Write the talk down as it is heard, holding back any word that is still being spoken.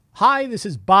Hi, this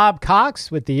is Bob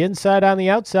Cox with the Inside on the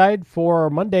Outside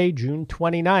for Monday, June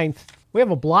 29th. We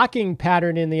have a blocking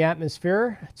pattern in the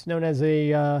atmosphere. It's known as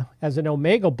an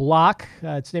omega block.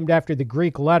 It's named after the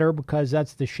Greek letter because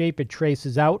that's the shape it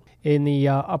traces out in the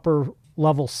upper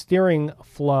level steering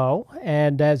flow.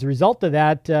 And as a result of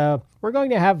that, we're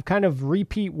going to have kind of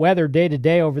repeat weather day to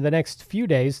day over the next few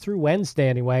days, through Wednesday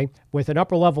anyway, with an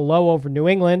upper level low over New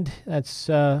England that's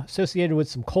associated with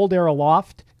some cold air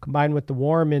aloft, combined with the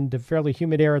warm and fairly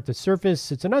humid air at the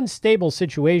surface. It's an unstable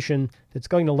situation that's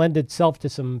going to lend itself to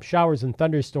some showers and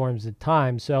thunderstorms at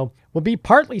times. So we'll be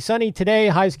partly sunny today.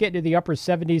 Highs get into the upper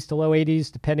 70s to low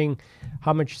 80s, depending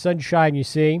how much sunshine you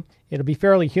see. It'll be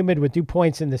fairly humid with dew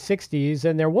points in the 60s,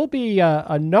 and there will be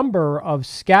a number of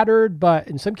scattered, but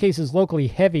in some cases locally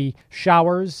heavy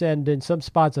showers, and in some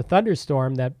spots a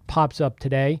thunderstorm that pops up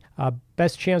today.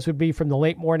 Best chance would be from the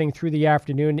late morning through the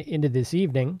afternoon into this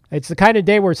evening. It's the kind of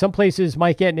day where some places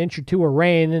might get an inch or two of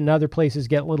rain and other places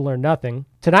get little or nothing.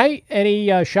 Tonight,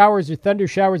 any showers or thunder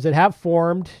showers that have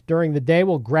formed during the day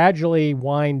will gradually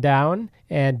wind down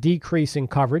and decrease in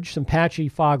coverage. Some patchy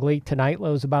fog late tonight,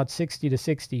 lows about 60 to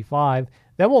 65.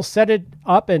 Then we'll set it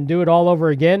up and do it all over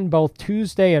again both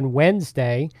Tuesday and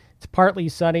Wednesday. It's partly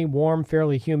sunny, warm,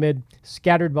 fairly humid,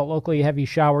 scattered but locally heavy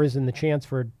showers and the chance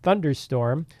for a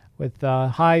thunderstorm, with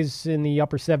highs in the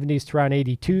upper 70s to around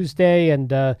 80 Tuesday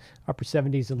and upper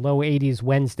 70s and low 80s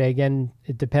Wednesday. Again,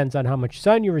 it depends on how much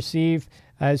sun you receive.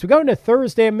 As we go into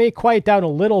Thursday, it may quiet down a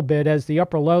little bit as the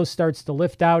upper low starts to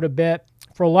lift out a bit.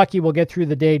 If we're lucky, we'll get through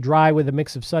the day dry with a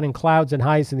mix of sun and clouds and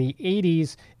highs in the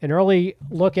 80s. An early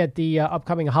look at the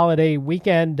upcoming holiday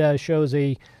weekend shows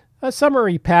a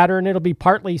summery pattern. It'll be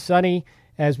partly sunny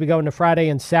as we go into Friday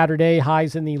and Saturday,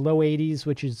 highs in the low 80s,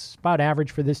 which is about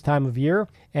average for this time of year.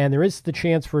 And there is the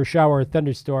chance for a shower or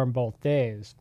thunderstorm both days.